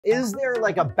Is there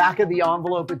like a back of the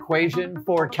envelope equation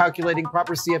for calculating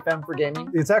proper CFM for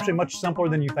gaming? It's actually much simpler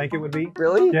than you think it would be.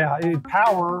 Really? Yeah,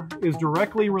 power is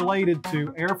directly related to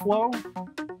airflow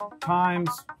times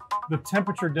the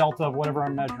temperature delta of whatever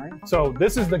I'm measuring. So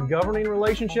this is the governing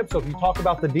relationship. So if you talk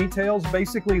about the details,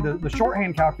 basically the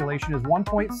shorthand calculation is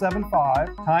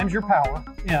 1.75 times your power,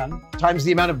 N. Times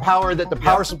the amount of power that the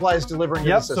power supply is delivering to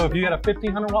the system. So if you had a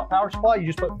 1500 watt power supply, you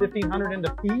just put 1500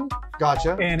 into P.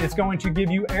 Gotcha. And it's going to give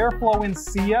you airflow in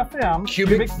CFM,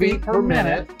 cubic feet per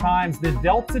minute, times the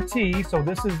delta T. So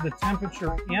this is the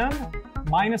temperature in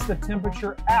minus the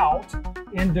temperature out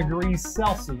in degrees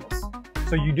Celsius.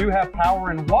 So you do have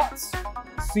power in watts,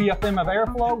 CFM of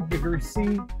airflow, degrees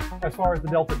C as far as the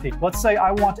delta T. Let's say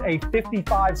I want a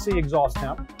 55 C exhaust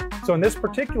temp. So in this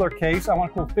particular case, I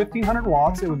want to cool 1500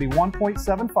 watts. It would be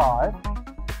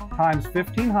 1.75 times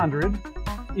 1500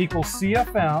 equals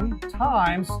CFM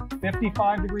times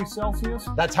 55 degrees Celsius.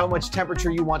 That's how much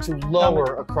temperature you want to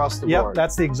lower across the board. Yep,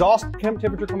 that's the exhaust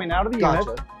temperature coming out of the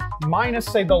unit, minus,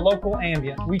 say, the local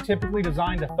ambient. We typically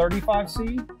design to 35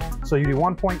 C. So you do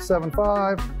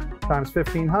 1.75 times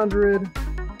 1500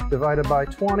 divided by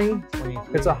 20.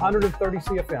 It's 130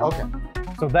 CFM. Okay.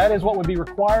 So that is what would be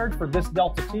required for this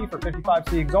delta T for 55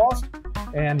 C exhaust,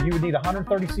 and you would need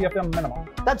 130 CFM minimum.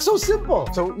 That's so simple.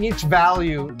 So each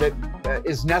value that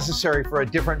is necessary for a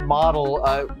different model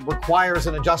requires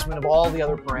an adjustment of all the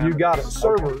other parameters. You got it.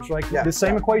 Servers, right? Yeah, the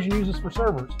same equation uses for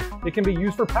servers. It can be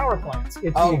used for power plants.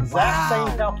 It's the exact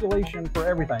same calculation for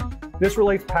everything. This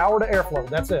relates power to airflow.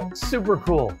 That's it. Super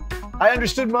cool. I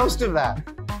understood most of that.